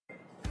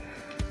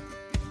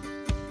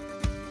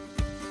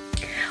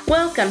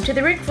Welcome to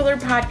the Rick Fuller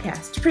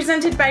Podcast,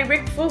 presented by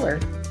Rick Fuller,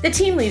 the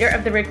team leader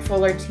of the Rick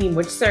Fuller team,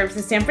 which serves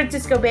the San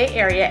Francisco Bay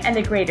Area and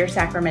the greater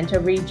Sacramento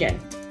region.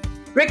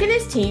 Rick and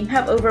his team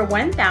have over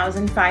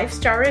 1,000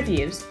 five-star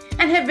reviews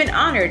and have been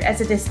honored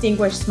as a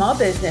distinguished small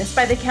business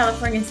by the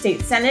California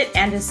State Senate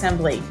and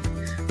Assembly.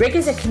 Rick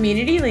is a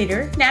community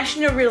leader,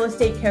 national real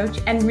estate coach,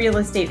 and real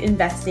estate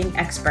investing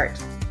expert.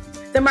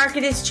 The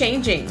market is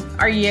changing.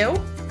 Are you?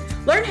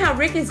 Learn how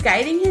Rick is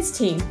guiding his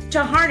team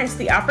to harness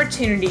the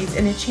opportunities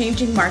in a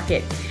changing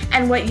market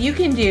and what you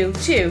can do,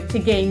 too, to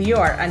gain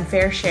your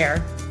unfair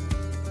share.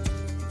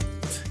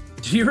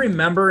 Do you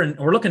remember, and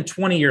we're looking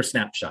 20-year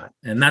snapshot,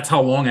 and that's how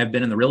long I've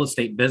been in the real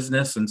estate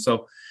business. And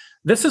so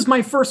this is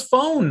my first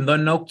phone, the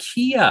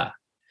Nokia.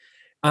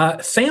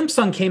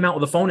 Samsung came out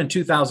with a phone in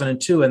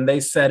 2002, and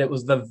they said it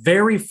was the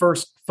very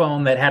first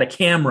phone that had a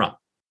camera.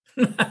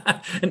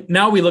 And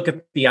now we look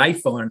at the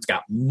iPhone and it's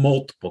got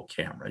multiple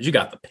cameras. You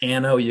got the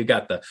pano, you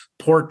got the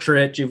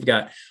portrait, you've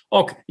got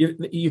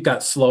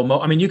slow-mo.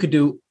 I mean, you could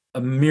do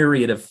a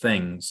myriad of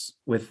things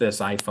with this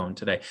iPhone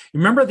today. You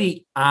remember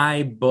the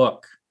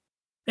iBook?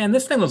 Man,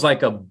 this thing was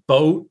like a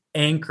boat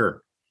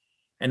anchor.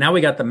 And now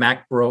we got the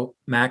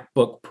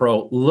MacBook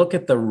Pro. Look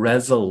at the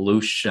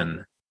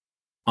resolution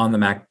on the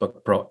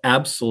MacBook Pro.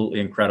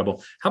 Absolutely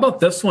incredible. How about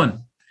this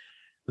one?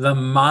 The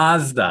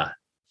Mazda.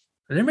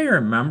 Does anybody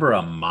remember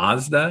a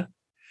Mazda?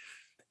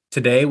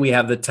 Today we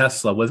have the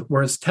Tesla.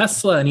 Whereas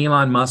Tesla and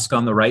Elon Musk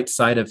on the right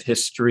side of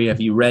history, have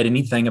you read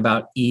anything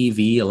about EV,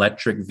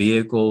 electric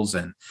vehicles,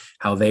 and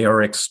how they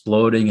are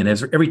exploding? And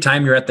every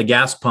time you're at the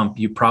gas pump,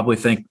 you probably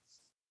think,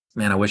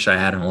 man, I wish I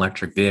had an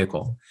electric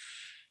vehicle.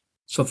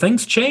 So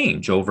things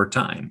change over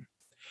time.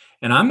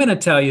 And I'm going to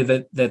tell you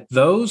that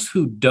those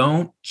who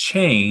don't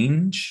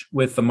change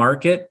with the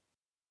market,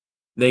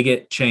 they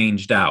get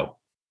changed out.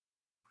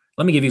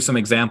 Let me give you some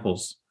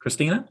examples.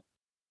 Christina?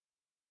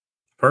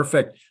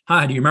 Perfect.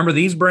 Hi, do you remember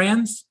these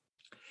brands?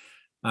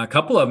 A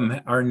couple of them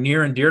are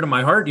near and dear to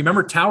my heart. Do you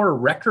remember Tower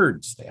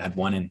Records? They had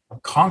one in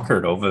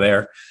Concord over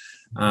there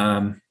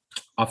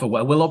off of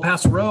Willow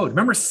Pass Road.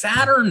 Remember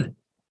Saturn,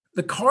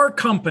 the car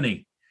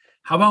company?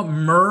 How about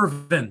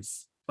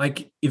Mervyn's?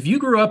 Like if you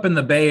grew up in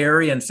the Bay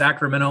Area in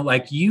Sacramento,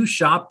 like you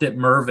shopped at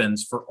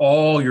Mervyn's for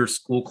all your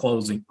school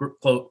clothes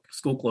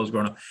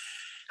growing up.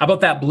 How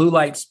about that blue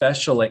light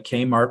special at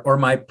Kmart, or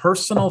my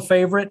personal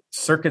favorite,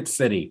 Circuit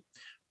City,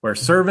 where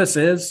service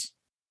is,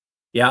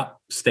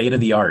 state of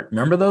the art.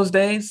 Remember those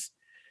days?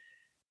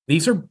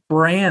 These are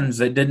brands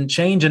that didn't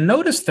change. And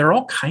notice there are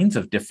all kinds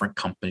of different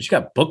companies. You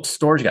got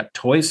bookstores, you got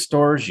toy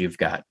stores, you've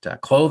got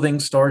clothing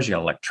stores, you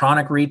got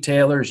electronic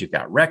retailers, you've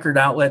got record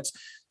outlets.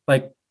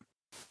 Like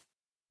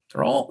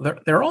they're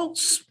all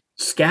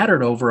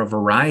scattered over a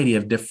variety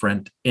of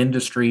different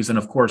industries. And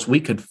of course, we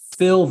could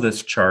fill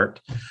this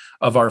chart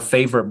of our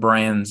favorite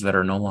brands that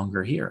are no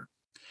longer here.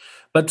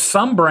 But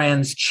some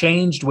brands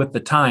changed with the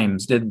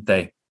times, didn't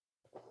they?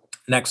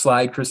 Next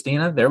slide,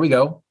 Christina. There we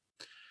go.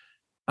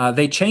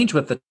 They changed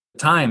with the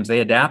times.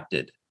 They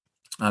adapted.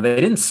 They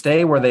didn't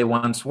stay where they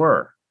once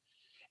were.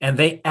 And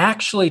they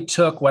actually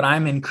took what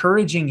I'm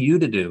encouraging you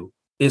to do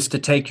is to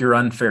take your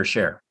unfair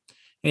share.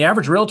 The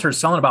average realtor is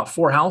selling about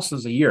 4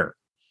 houses a year.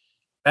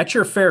 That's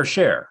your fair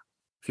share.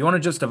 If you want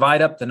to just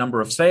divide up the number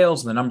of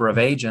sales and the number of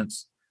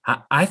agents,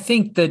 I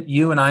think that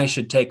you and I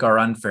should take our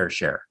unfair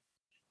share,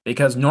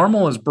 because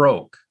normal is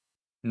broke.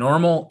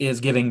 Normal is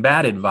giving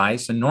bad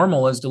advice, and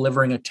normal is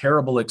delivering a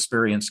terrible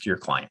experience to your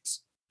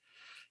clients.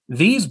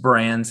 These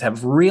brands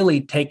have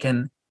really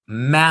taken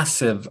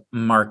massive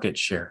market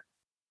share.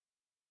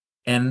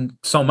 And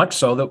so much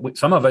so that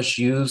some of us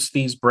we've used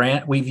these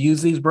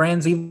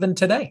brands even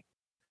today.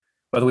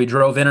 Whether we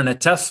drove in a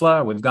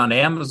Tesla, we've gone to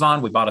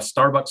Amazon, we bought a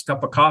Starbucks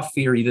cup of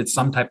coffee, or you did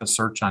some type of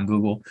search on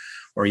Google,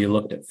 or you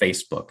looked at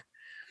Facebook.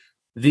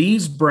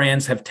 These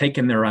brands have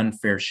taken their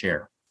unfair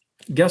share.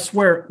 Guess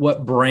what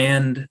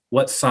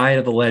side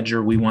of the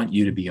ledger we want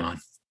you to be on?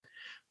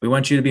 We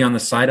want you to be on the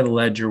side of the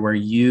ledger where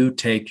you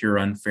take your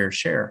unfair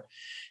share.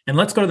 And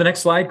let's go to the next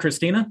slide,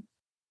 Christina.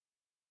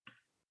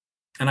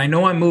 And I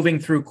know I'm moving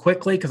through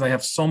quickly because I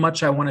have so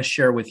much I want to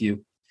share with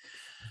you.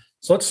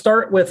 So let's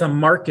start with a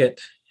market,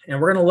 and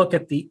we're going to look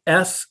at the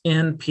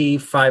S&P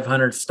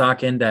 500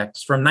 stock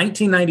index from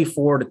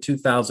 1994 to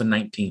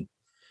 2019.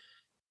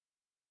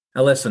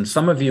 Now, listen,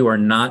 some of you are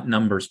not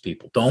numbers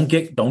people. Don't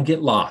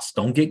get lost.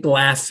 Don't get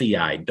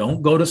glassy-eyed.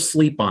 Don't go to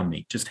sleep on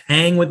me. Just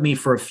hang with me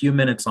for a few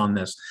minutes on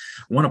this.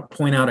 I want to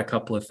point out a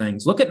couple of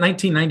things. Look at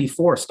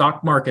 1994.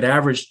 Stock market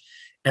averaged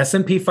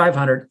S&P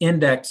 500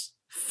 index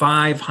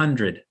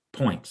 500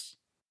 points.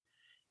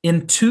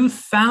 In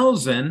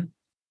 2000,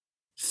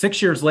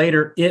 6 years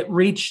later, it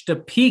reached a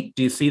peak.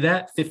 Do you see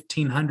that?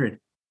 1,500.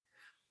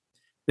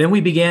 Then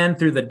we began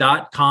through the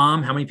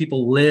dot-com. How many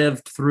people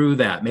lived through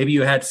that? Maybe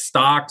you had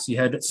stocks, you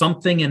had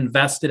something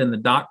invested in the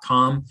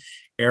dot-com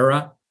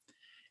era,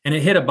 and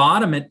it hit a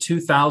bottom at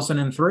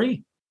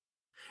 2003.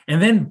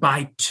 And then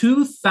by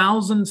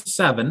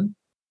 2007,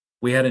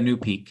 we had a new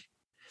peak.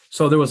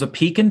 So there was a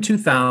peak in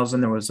 2000.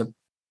 There was a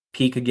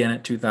peak again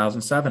at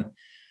 2007.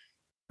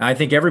 I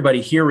think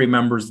everybody here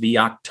remembers the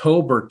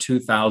October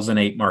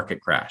 2008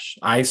 market crash.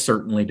 I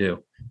certainly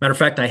do. Matter of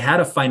fact, I had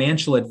a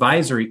financial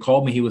advisor. He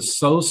called me. He was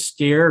so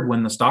scared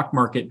when the stock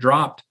market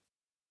dropped.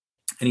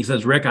 And he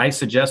says, Rick, I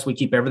suggest we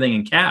keep everything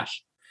in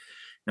cash.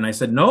 And I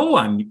said, no,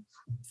 I'm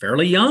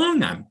fairly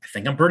young. I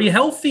think I'm pretty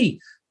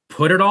healthy.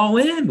 Put it all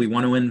in. We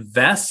want to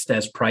invest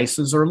as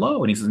prices are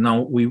low. And he says,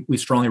 no, we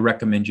strongly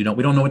recommend you don't.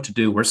 We don't know what to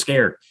do. We're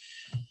scared.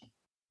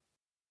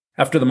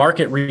 After the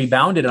market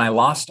rebounded and I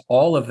lost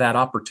all of that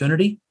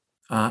opportunity,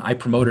 I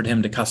promoted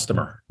him to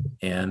customer.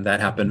 And that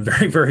happened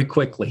very, very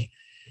quickly.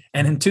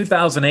 And in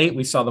 2008,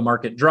 we saw the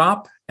market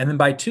drop. And then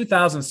by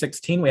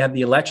 2016, we had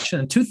the election.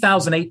 In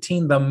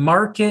 2018, the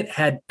market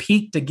had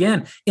peaked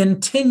again. In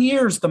 10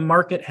 years, the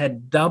market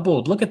had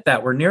doubled. Look at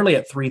that. We're nearly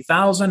at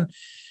 3,000.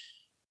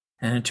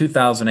 And in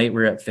 2008,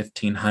 we were at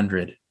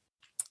 1,500.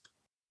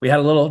 We had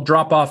a little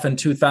drop off in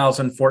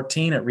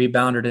 2014. It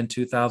rebounded in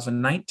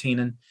 2019.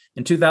 And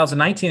in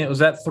 2019, it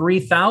was at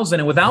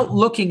 3,000. And without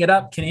looking it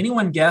up, can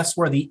anyone guess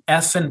where the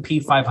S&P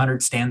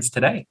 500 stands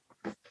today?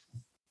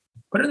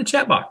 Put it in the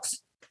chat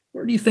box.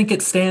 Where do you think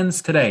it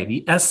stands today?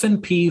 The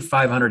S&P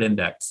 500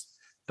 index.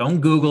 Don't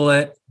Google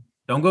it.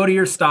 Don't go to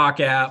your stock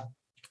app.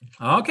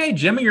 Okay,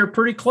 Jimmy, you're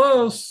pretty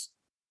close.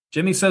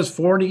 Jimmy says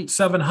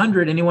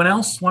 4,700. Anyone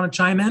else want to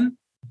chime in?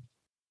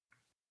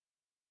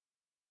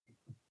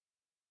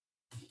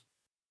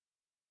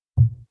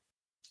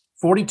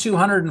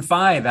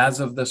 $4,205 as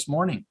of this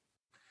morning.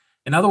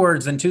 In other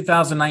words, in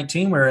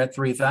 2019, we were at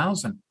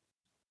 3,000.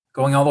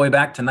 Going all the way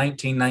back to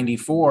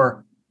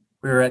 1994,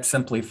 we were at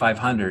simply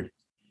 500.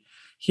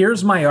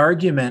 Here's my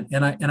argument,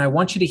 and I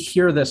want you to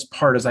hear this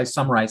part as I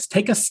summarize.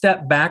 Take a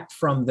step back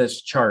from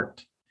this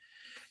chart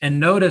and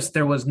notice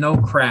there was no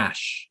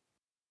crash.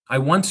 I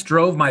once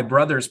drove my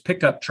brother's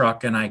pickup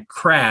truck and I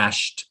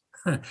crashed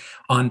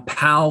on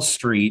Powell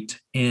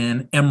Street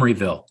in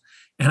Emeryville,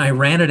 and I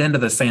ran it into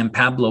the San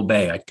Pablo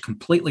Bay. I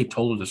completely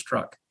totaled his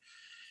truck.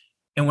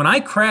 And when I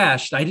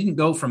crashed, I didn't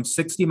go from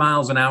 60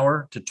 miles an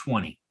hour to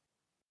 20.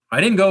 I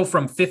didn't go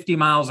from 50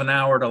 miles an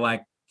hour to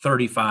like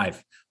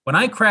 35. When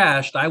I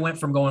crashed, I went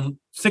from going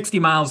 60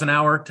 miles an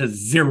hour to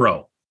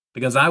 0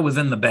 because I was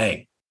in the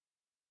bay.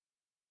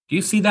 Do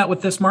you see that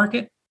with this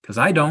market? Because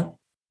I don't.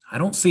 I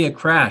don't see a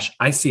crash.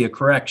 I see a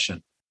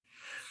correction.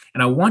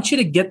 And I want you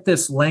to get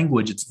this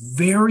language. It's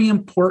very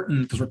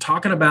important because we're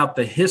talking about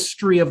the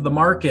history of the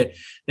market,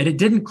 that it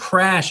didn't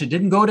crash. It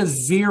didn't go to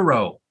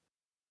 0.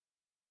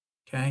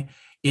 Okay.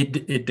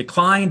 It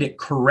declined, it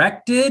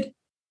corrected,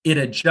 it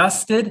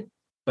adjusted,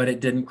 but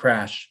it didn't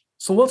crash.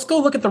 So let's go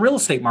look at the real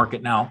estate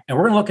market now. And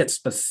we're going to look at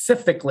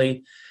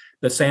specifically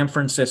the San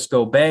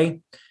Francisco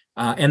Bay.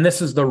 And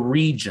this is the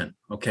region.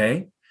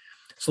 Okay.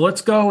 So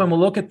let's go and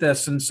we'll look at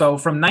this. And so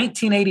from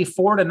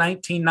 1984 to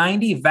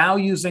 1990,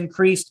 values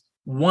increased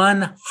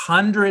 100%.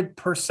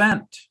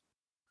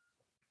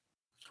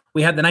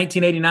 We had the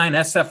 1989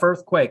 SF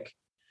earthquake.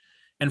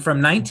 And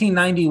from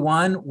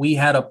 1991, we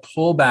had a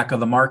pullback of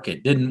the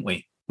market, didn't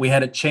we? We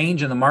had a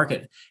change in the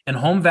market, and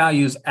home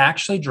values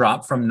actually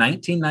dropped from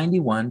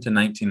 1991 to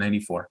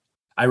 1994.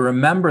 I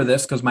remember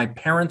this because my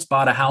parents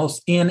bought a house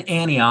in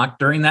Antioch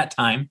during that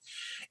time,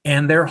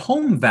 and their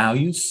home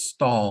values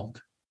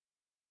stalled.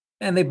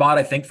 And they bought,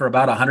 I think, for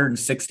about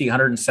 160,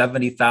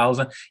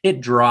 170,000.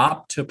 It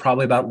dropped to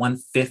probably about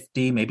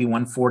 150, maybe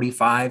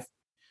 145,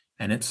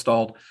 and it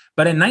stalled.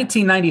 But in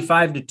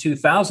 1995 to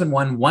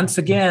 2001, once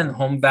again,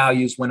 home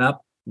values went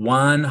up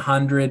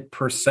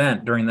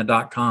 100% during the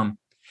dot-com.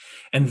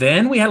 And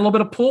then we had a little bit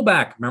of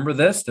pullback. Remember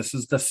this? This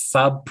is the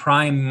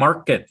subprime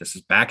market. This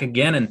is back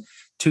again in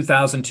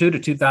 2002 to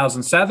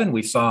 2007.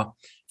 We saw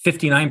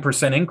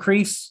 59%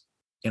 increase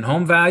in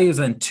home values.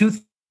 And in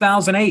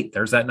 2008,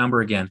 there's that number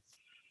again.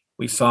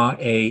 We saw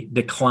a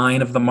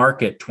decline of the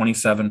market,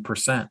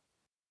 27%.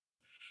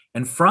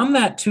 And from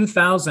that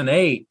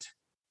 2008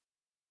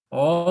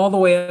 all the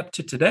way up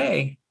to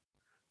today,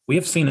 we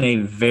have seen a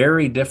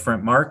very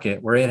different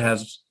market where it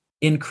has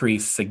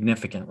increased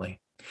significantly.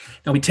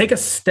 Now we take a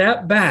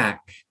step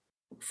back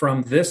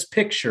from this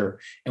picture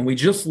and we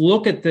just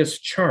look at this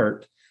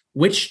chart.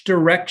 Which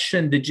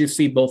direction did you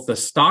see both the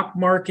stock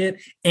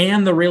market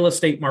and the real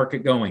estate market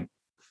going?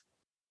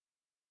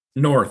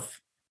 North.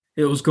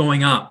 It was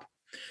going up.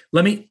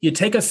 You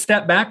take a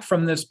step back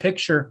from this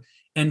picture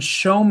and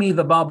show me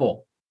the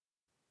bubble.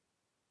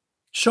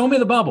 Show me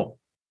the bubble.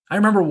 I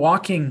remember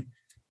walking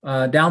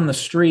down the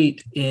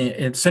street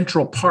in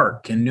Central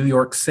Park in New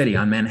York City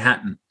on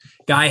Manhattan.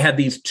 Guy had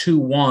these 2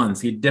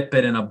 wands. He'd dip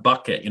it in a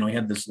bucket. He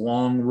had this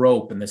long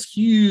rope and this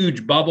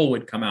huge bubble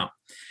would come out.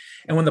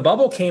 And when the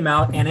bubble came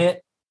out and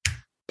it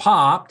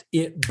popped,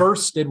 it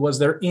bursted. Was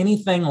there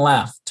anything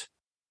left?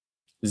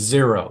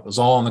 0. It was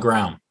all on the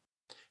ground.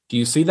 Do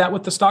you see that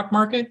with the stock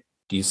market?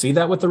 Do you see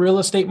that with the real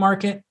estate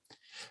market?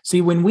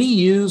 See, when we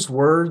use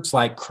words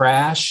like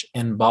crash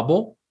and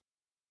bubble,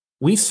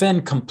 we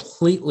send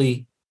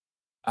completely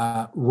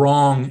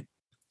wrong,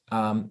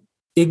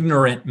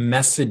 ignorant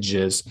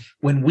messages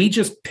when we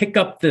just pick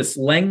up this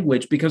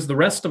language because the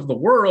rest of the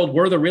world,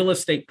 we're the real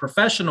estate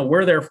professional,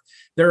 we're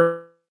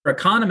their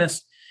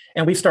economists,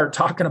 And we start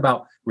talking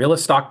about real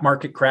stock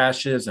market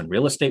crashes and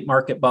real estate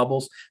market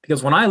bubbles.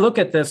 Because when I look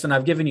at this, and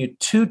I've given you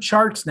two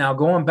charts now,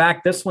 going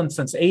back, this one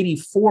since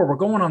 84, we're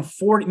going on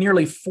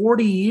nearly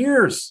 40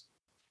 years.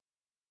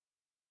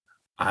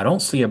 I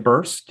don't see a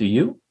burst, do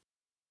you?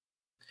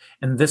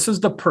 And this is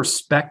the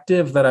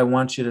perspective that I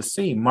want you to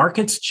see.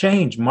 Markets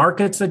change,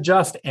 markets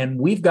adjust, and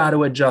we've got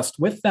to adjust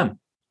with them.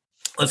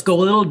 Let's go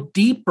a little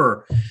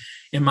deeper.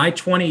 In my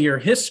 20-year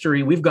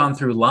history, we've gone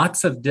through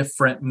lots of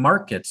different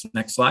markets.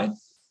 Next slide.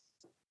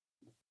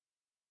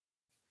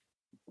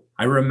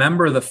 I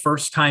remember the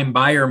first-time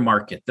buyer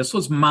market. This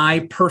was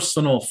my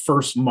personal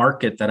first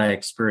market that I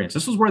experienced.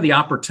 This was where the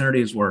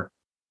opportunities were.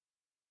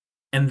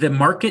 And the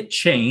market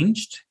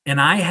changed, and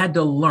I had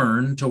to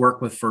learn to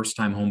work with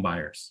first-time home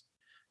buyers.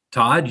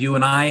 Todd, you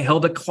and I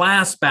held a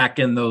class back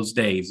in those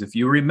days. If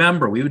you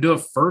remember, we would do a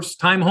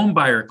first-time home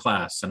buyer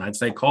class, and I'd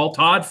say, call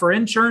Todd for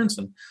insurance,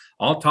 and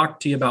I'll talk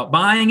to you about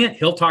buying it.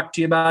 He'll talk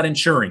to you about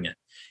insuring it.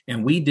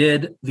 And we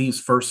did these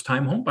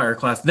first-time home buyer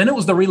class. Then it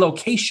was the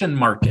relocation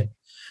market.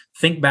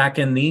 Think back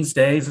in these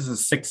days, this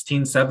is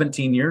 16,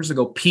 17 years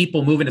ago,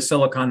 people moving to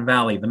Silicon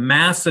Valley, the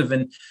massive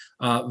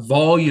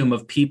volume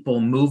of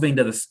people moving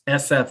to the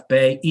SF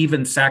Bay,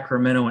 even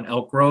Sacramento and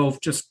Elk Grove.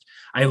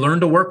 I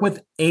learned to work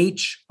with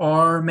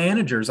HR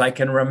managers. I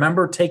can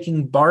remember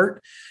taking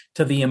Bart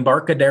to the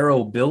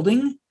Embarcadero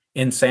building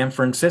in San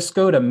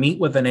Francisco to meet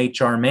with an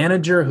HR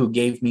manager who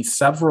gave me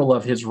several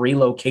of his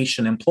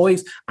relocation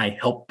employees. I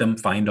helped them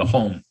find a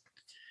home.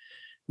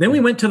 Then we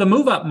went to the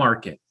move-up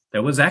market.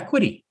 There was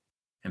equity.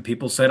 And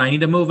people said, I need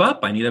to move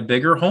up. I need a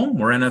bigger home.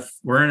 We're in a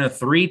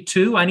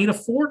 3-2. I need a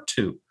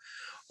 4-2.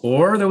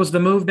 Or there was the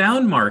move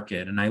down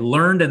market. And I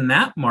learned in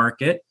that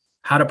market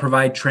how to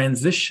provide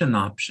transition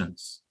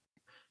options.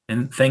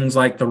 And things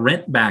like the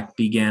rent back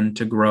began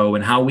to grow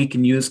and how we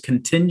can use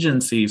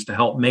contingencies to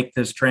help make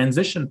this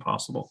transition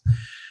possible.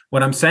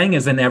 What I'm saying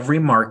is in every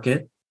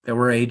market, there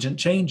were agent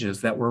changes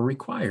that were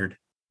required.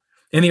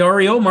 In the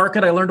REO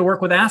market, I learned to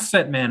work with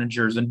asset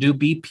managers and do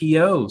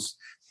BPOs.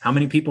 How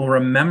many people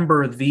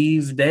remember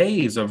these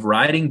days of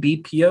writing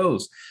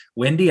BPOs?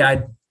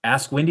 I'd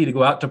ask Wendy to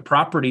go out to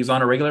properties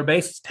on a regular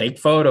basis, take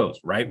photos,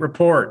 write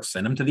reports,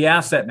 send them to the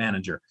asset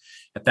manager.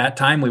 At that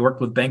time, we worked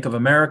with Bank of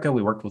America,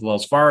 we worked with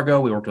Wells Fargo,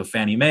 we worked with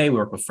Fannie Mae, we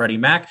worked with Freddie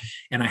Mac,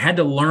 and I had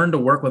to learn to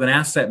work with an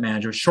asset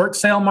manager. Short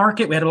sale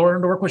market, we had to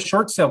learn to work with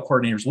short sale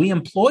coordinators. We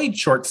employed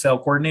short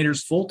sale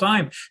coordinators full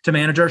time to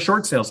manage our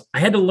short sales. I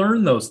had to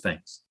learn those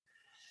things.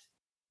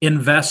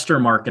 Investor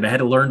market. I had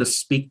to learn to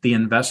speak the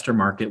investor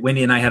market.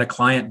 Wendy and I had a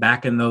client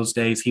back in those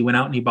days. He went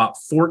out and he bought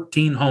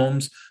 14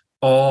 homes,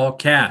 all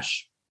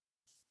cash.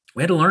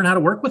 We had to learn how to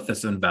work with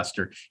this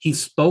investor. He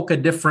spoke a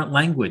different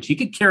language. He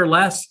could care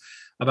less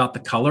about the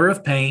color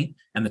of paint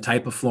and the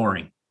type of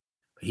flooring.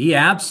 He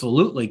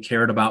absolutely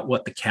cared about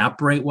what the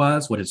cap rate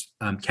was, what his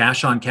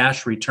cash on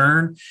cash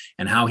return,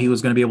 and how he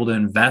was going to be able to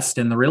invest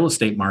in the real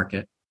estate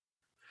market.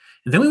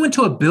 And then we went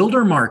to a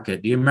builder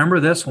market. Do you remember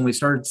this when we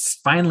started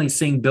finally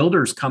seeing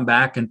builders come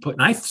back and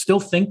I still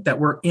think that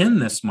we're in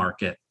this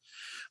market.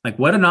 Like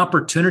what an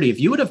opportunity. If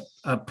you would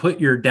have put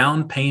your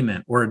down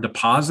payment or a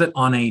deposit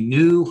on a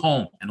new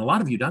home, and a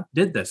lot of you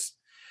did this.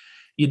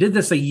 You did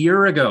this a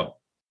year ago.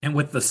 And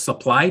with the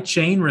supply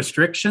chain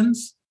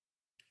restrictions,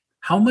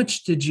 how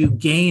much did you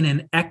gain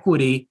in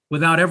equity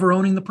without ever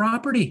owning the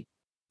property?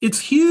 It's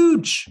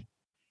huge.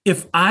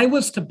 If I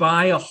was to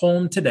buy a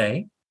home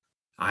today,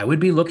 I would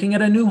be looking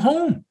at a new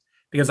home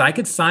because I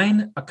could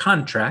sign a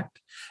contract,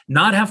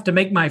 not have to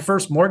make my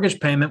first mortgage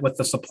payment with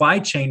the supply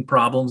chain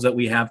problems that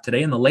we have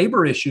today and the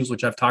labor issues,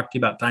 which I've talked to you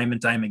about time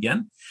and time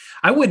again.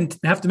 I wouldn't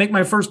have to make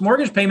my first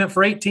mortgage payment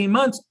for 18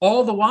 months,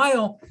 all the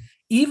while,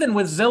 even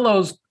with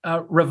Zillow's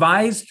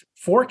revised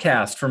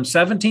forecast from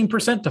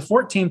 17% to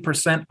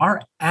 14%,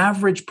 our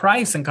average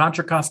price in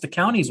Contra Costa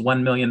County is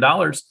 $1 million.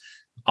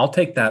 I'll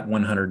take that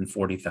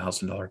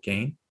 $140,000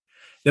 gain.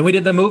 Then we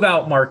did the move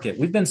out market.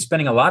 We've been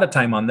spending a lot of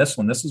time on this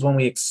one. This is when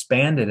we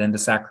expanded into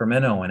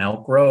Sacramento and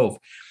Elk Grove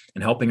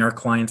and helping our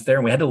clients there.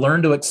 And we had to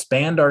learn to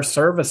expand our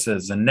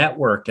services and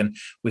network. And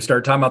we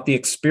started talking about the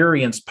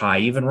experience pie,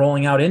 even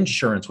rolling out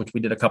insurance, which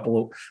we did a couple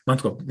of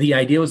months ago. The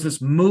idea was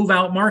this move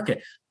out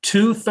market.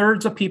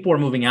 2/3 of people are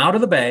moving out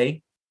of the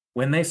Bay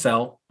when they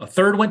sell. A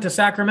third went to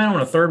Sacramento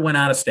and a third went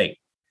out of state.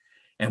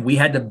 And we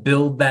had to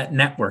build that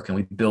network. And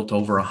we built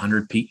over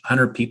 100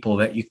 people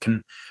that you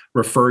can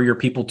refer your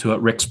people to at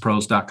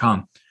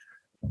rixpros.com.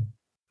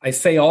 I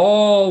say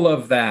all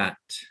of that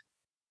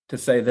to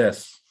say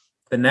this.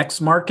 The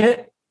next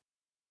market,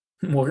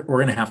 we're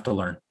going to have to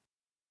learn.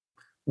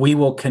 We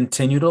will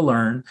continue to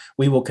learn.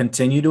 We will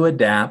continue to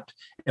adapt.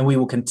 And we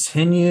will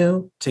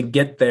continue to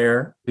get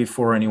there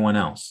before anyone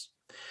else.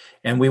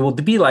 And we will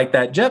be like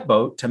that jet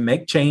boat to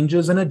make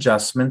changes and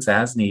adjustments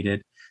as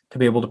needed to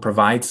be able to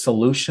provide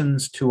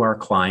solutions to our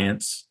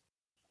clients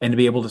and to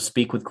be able to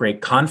speak with great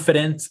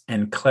confidence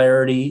and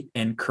clarity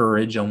and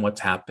courage on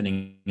what's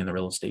happening in the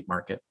real estate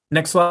market.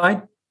 Next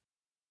slide.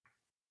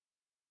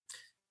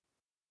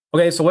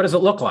 Okay, so what does it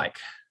look like?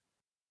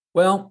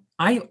 Well,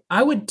 I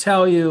would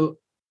tell you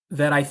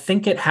that I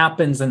think it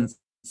happens in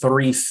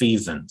 3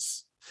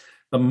 seasons.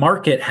 The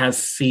market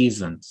has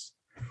seasons.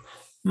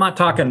 I'm not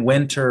talking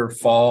winter,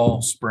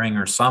 fall, spring,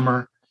 or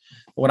summer.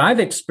 What I've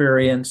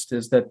experienced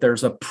is that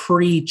there's a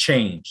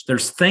pre-change.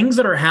 There's things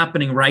that are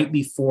happening right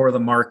before the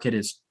market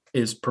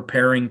is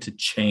preparing to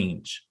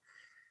change.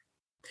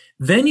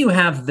 Then you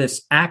have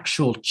this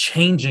actual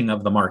changing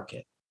of the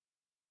market.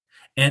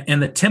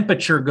 And the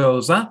temperature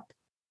goes up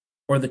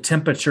or the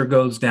temperature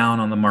goes down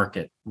on the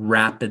market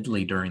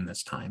rapidly during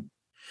this time.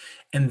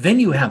 And then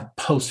you have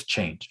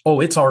post-change. Oh,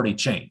 it's already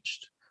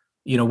changed.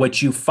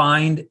 What you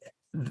find,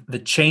 the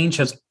change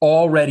has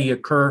already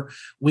occurred.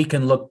 We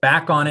can look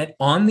back on it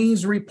on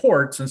these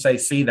reports and say,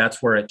 see,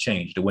 that's where it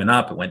changed. It went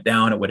up, it went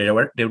down,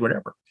 it did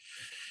whatever.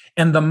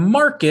 And the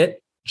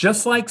market,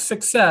 just like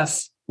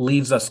success,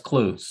 leaves us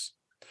clues.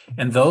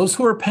 And those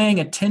who are paying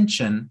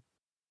attention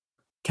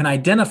can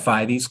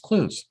identify these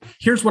clues.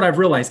 Here's what I've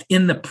realized.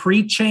 In the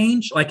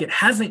pre-change, like it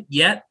hasn't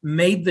yet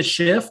made the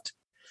shift,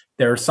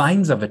 there are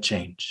signs of a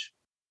change.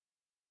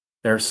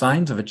 There are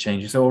signs of a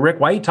change. You say, well, Rick,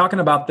 why are you talking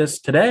about this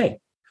today?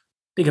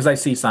 Because I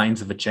see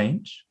signs of a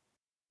change.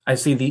 I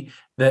see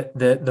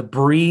the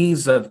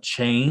breeze of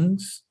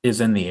change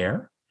is in the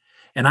air.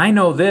 And I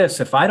know this,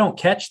 if I don't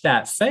catch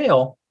that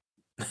sale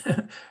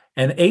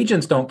and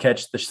agents don't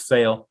catch the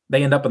sale,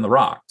 they end up in the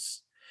rocks.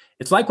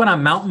 It's like when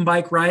I'm mountain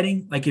bike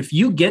riding, like if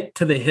you get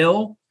to the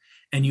hill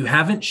and you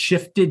haven't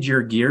shifted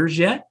your gears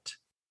yet,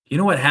 you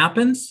know what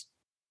happens?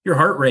 Your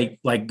heart rate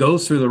like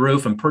goes through the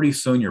roof and pretty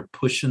soon you're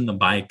pushing the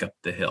bike up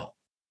the hill.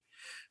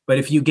 But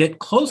if you get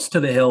close to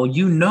the hill,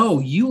 you know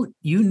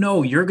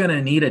you're going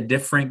to need a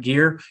different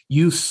gear.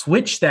 You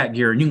switch that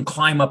gear and you can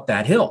climb up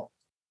that hill.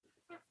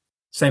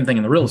 Same thing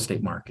in the real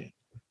estate market.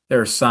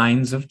 There are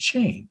signs of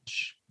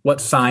change.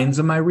 What signs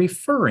am I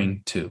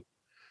referring to?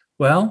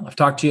 Well, I've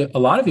talked to a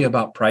lot of you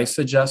about price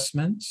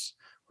adjustments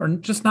or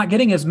just not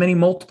getting as many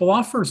multiple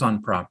offers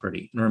on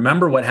property. And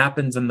remember what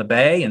happens in the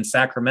Bay and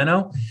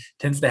Sacramento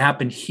tends to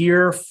happen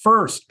here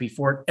first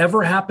before it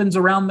ever happens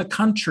around the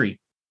country.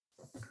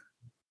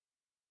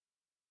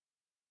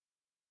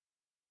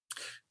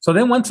 So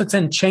then once it's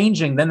in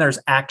changing, then there's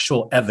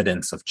actual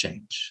evidence of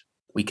change.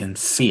 We can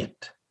see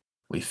it.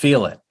 We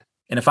feel it.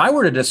 And if I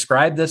were to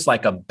describe this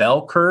like a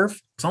bell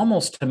curve, it's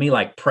almost to me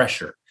like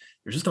pressure.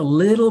 There's just a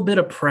little bit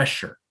of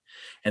pressure.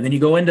 And then you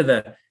go into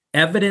the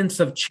evidence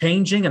of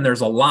changing and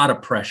there's a lot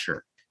of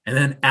pressure. And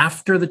then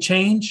after the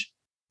change,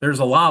 there's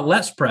a lot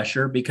less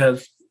pressure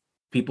because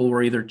people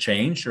were either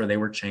changed or they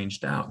were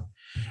changed out.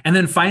 And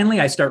then finally,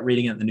 I start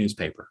reading it in the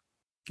newspaper.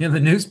 The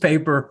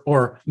newspaper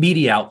or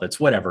media outlets,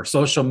 whatever,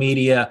 social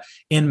media,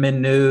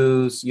 Inman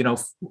News,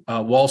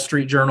 Wall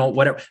Street Journal,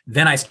 whatever.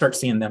 Then I start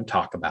seeing them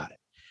talk about it.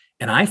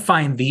 And I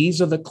find these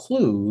are the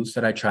clues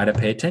that I try to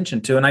pay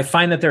attention to. And I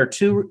find that there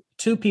are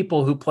two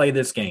people who play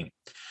this game.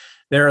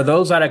 There are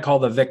those that I call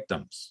the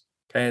victims.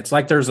 Okay, it's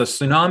like there's a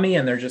tsunami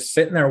and they're just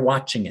sitting there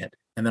watching it.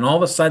 And then all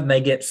of a sudden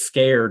they get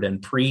scared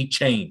and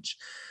pre-change.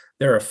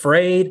 They're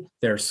afraid,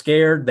 they're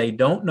scared, they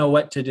don't know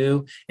what to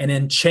do. And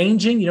in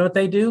changing, you know what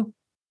they do?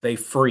 They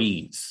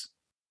freeze,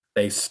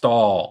 they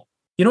stall.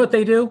 You know what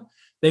they do?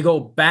 They go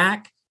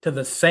back to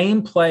the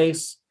same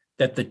place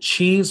that the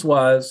cheese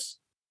was,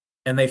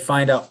 and they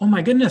find out, oh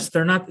my goodness,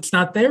 it's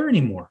not there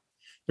anymore.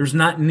 There's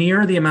not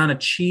near the amount of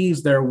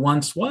cheese there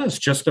once was.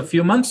 Just a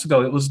few months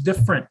ago, it was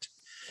different.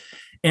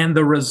 And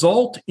the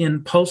result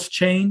in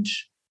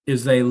post-change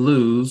is they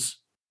lose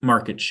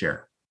market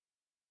share.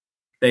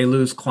 They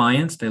lose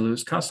clients, they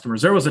lose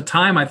customers. There was a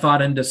time I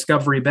thought in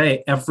Discovery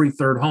Bay, every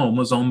third home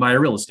was owned by a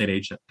real estate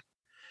agent.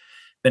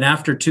 Then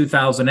after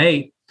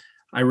 2008,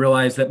 I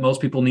realized that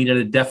most people needed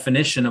a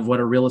definition of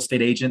what a real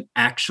estate agent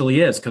actually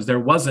is because there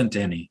wasn't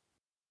any.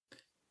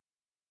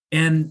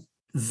 And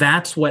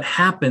that's what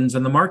happens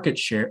in the market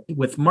share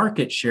with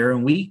market share,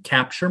 and we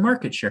capture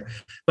market share.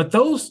 But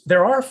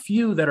there are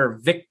few that are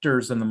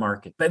victors in the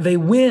market. They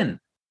win.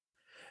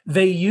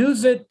 They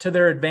use it to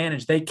their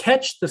advantage. They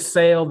catch the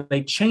sale.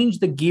 They change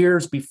the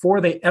gears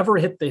before they ever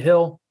hit the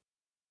hill.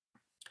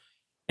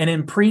 And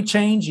in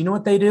pre-change, you know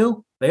what they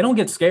do? They don't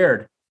get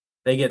scared.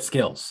 They get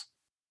skills.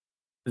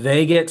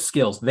 They get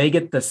skills. They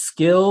get the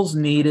skills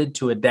needed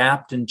to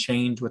adapt and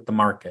change with the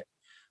market.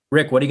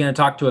 Rick, what are you going to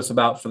talk to us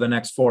about for the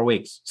next 4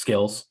 weeks?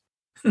 Skills.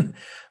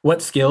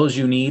 What skills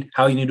you need,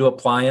 how you need to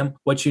apply them,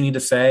 what you need to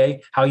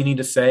say, how you need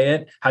to say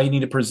it, how you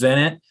need to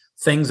present it,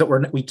 things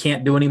that we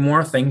can't do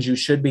anymore, things you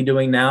should be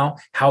doing now,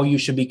 how you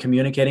should be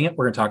communicating it.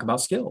 We're going to talk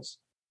about skills.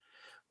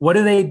 What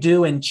do they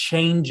do in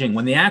changing?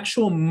 When the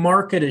actual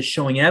market is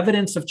showing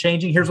evidence of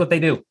changing, here's what they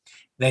do.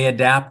 They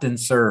adapt and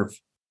serve.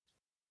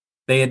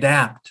 They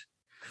adapt.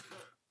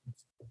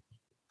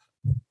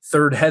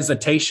 Third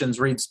Hesitations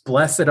reads,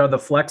 blessed are the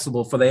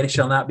flexible, for they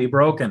shall not be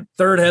broken.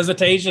 Third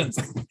Hesitations.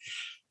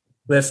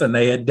 Listen,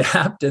 they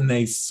adapt and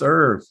they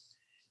serve.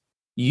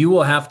 You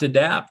will have to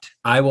adapt.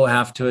 I will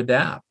have to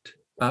adapt.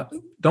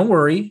 Don't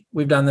worry.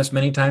 We've done this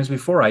many times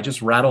before. I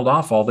just rattled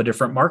off all the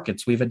different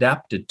markets we've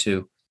adapted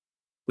to.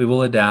 We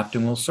will adapt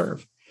and we'll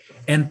serve.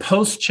 And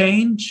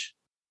post-change,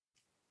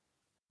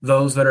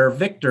 those that are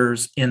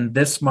victors in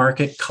this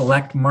market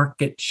collect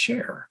market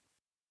share.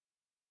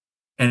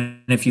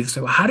 And if you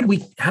say, well, how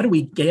do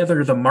we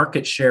gather the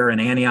market share in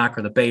Antioch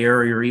or the Bay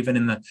Area or even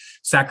in the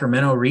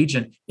Sacramento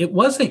region? It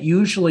wasn't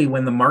usually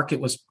when the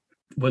market was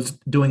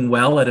doing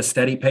well at a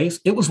steady pace.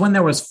 It was when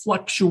there was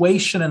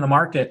fluctuation in the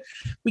market.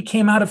 We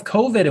came out of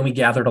COVID and we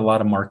gathered a lot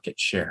of market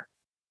share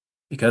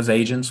because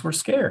agents were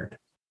scared.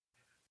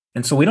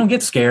 And so we don't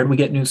get scared, we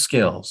get new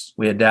skills.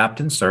 We adapt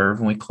and serve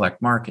and we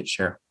collect market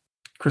share.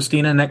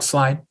 Christina, next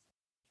slide.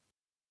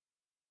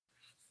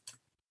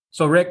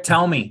 So Rick,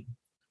 tell me,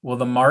 will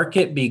the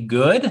market be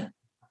good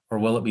or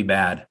will it be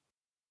bad?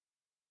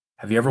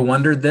 Have you ever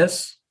wondered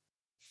this?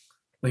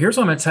 Well, here's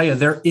what I'm going to tell you.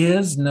 There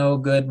is no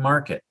good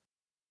market,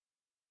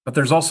 but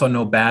there's also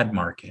no bad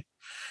market.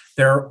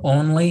 There are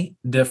only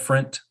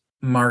different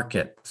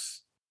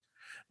markets.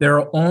 There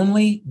are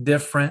only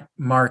different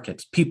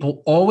markets.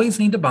 People always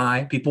need to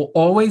buy. People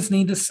always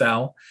need to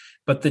sell,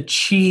 but the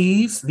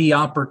cheese, the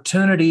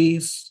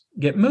opportunities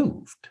get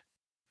moved.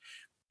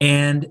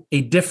 And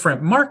a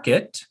different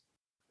market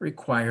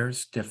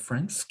requires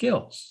different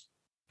skills.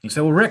 You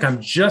say, well, Rick,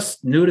 I'm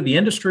just new to the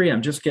industry.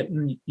 I'm just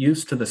getting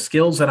used to the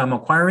skills that I'm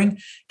acquiring.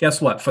 Guess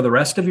what? For the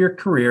rest of your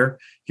career,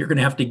 you're going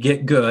to have to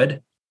get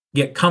good,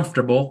 get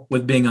comfortable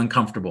with being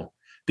uncomfortable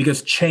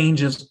because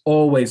change is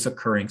always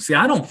occurring. See,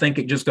 I don't think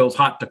it just goes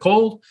hot to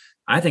cold.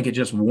 I think it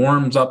just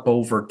warms up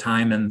over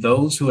time, and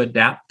those who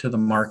adapt to the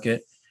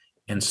market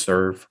and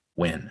serve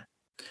win.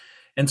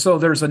 And so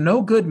there's a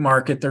no good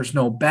market. There's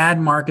no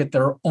bad market.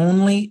 There are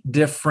only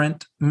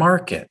different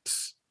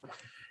markets.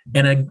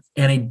 And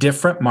a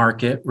different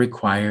market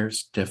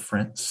requires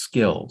different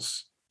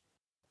skills.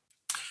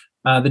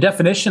 The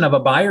definition of a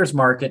buyer's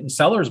market and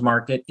seller's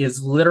market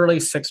is literally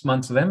 6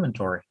 months of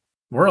inventory.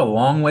 We're a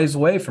long ways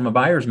away from a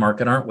buyer's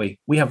market, aren't we?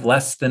 We have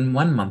less than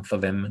 1 month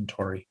of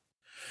inventory.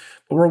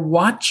 But we're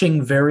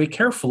watching very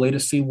carefully to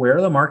see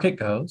where the market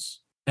goes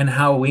and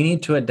how we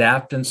need to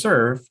adapt and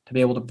serve to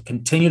be able to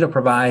continue to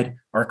provide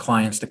our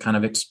clients the kind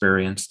of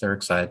experience they're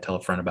excited to tell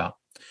a friend about.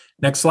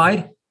 Next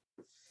slide.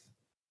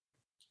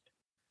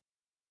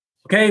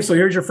 Okay, so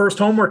here's your first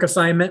homework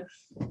assignment.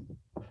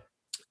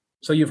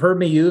 So you've heard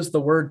me use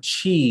the word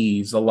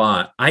cheese a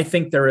lot. I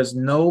think there is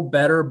no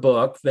better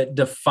book that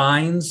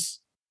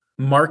defines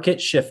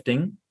market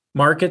shifting,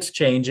 markets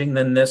changing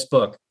than this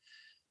book,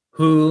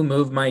 Who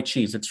Moved My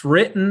Cheese? It's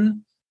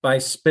written by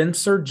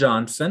Spencer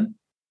Johnson.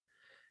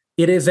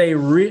 It is a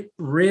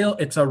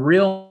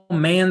real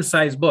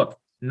man-sized book,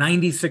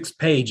 96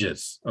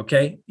 pages,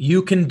 okay?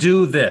 You can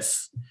do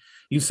this.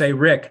 You say,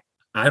 Rick,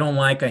 I don't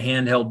like a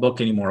handheld book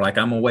anymore. Like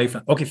I'm away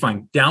from, okay,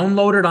 fine.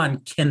 Download it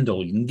on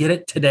Kindle. You can get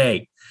it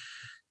today.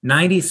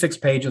 96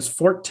 pages,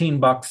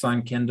 $14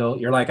 on Kindle.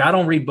 You're like, I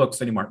don't read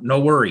books anymore. No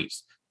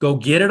worries. Go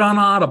get it on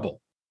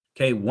Audible.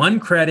 Okay, 1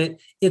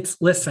 credit. It's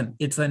a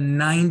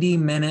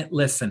 90-minute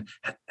listen.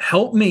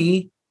 Help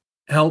me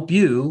help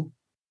you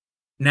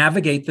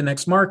navigate the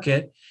next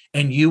market,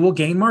 and you will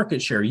gain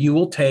market share. You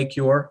will take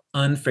your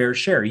unfair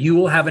share. You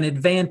will have an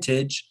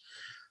advantage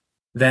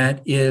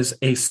that is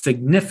a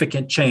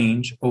significant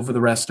change over the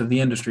rest of the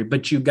industry.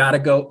 But you got to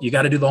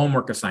do the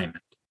homework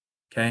assignment.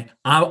 Okay.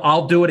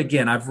 I'll do it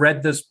again. I've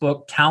read this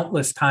book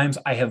countless times.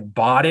 I have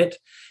bought it.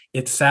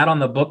 It sat on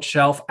the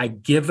bookshelf. I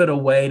give it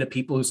away to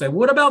people who say,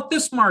 what about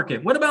this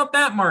market? What about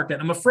that market?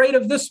 I'm afraid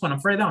of this one. I'm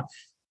afraid of that one.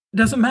 It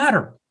doesn't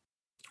matter.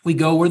 We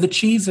go where the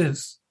cheese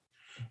is.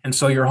 And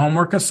so your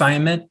homework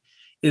assignment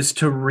is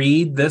to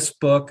read this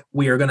book.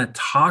 We are going to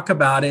talk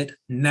about it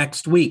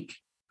next week.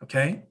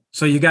 Okay.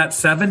 So you got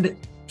 7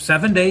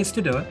 days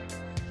to do it.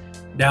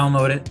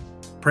 Download it,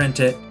 print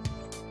it,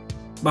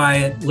 buy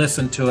it,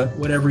 listen to it,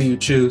 whatever you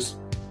choose.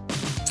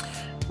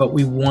 But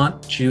we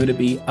want you to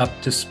be up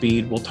to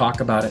speed. We'll talk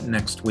about it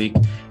next week.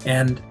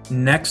 And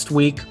next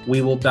week,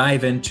 we will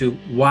dive into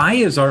why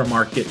is our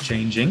market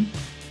changing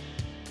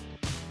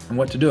and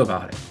what to do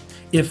about it.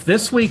 If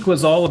this week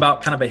was all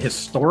about kind of a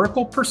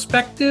historical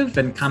perspective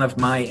and kind of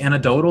my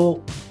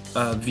anecdotal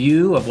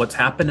view of what's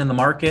happened in the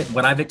market,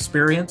 what I've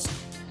experienced,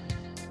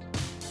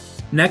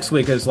 next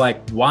week is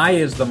like, why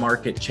is the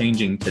market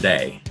changing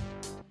today?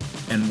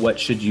 And what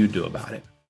should you do about it?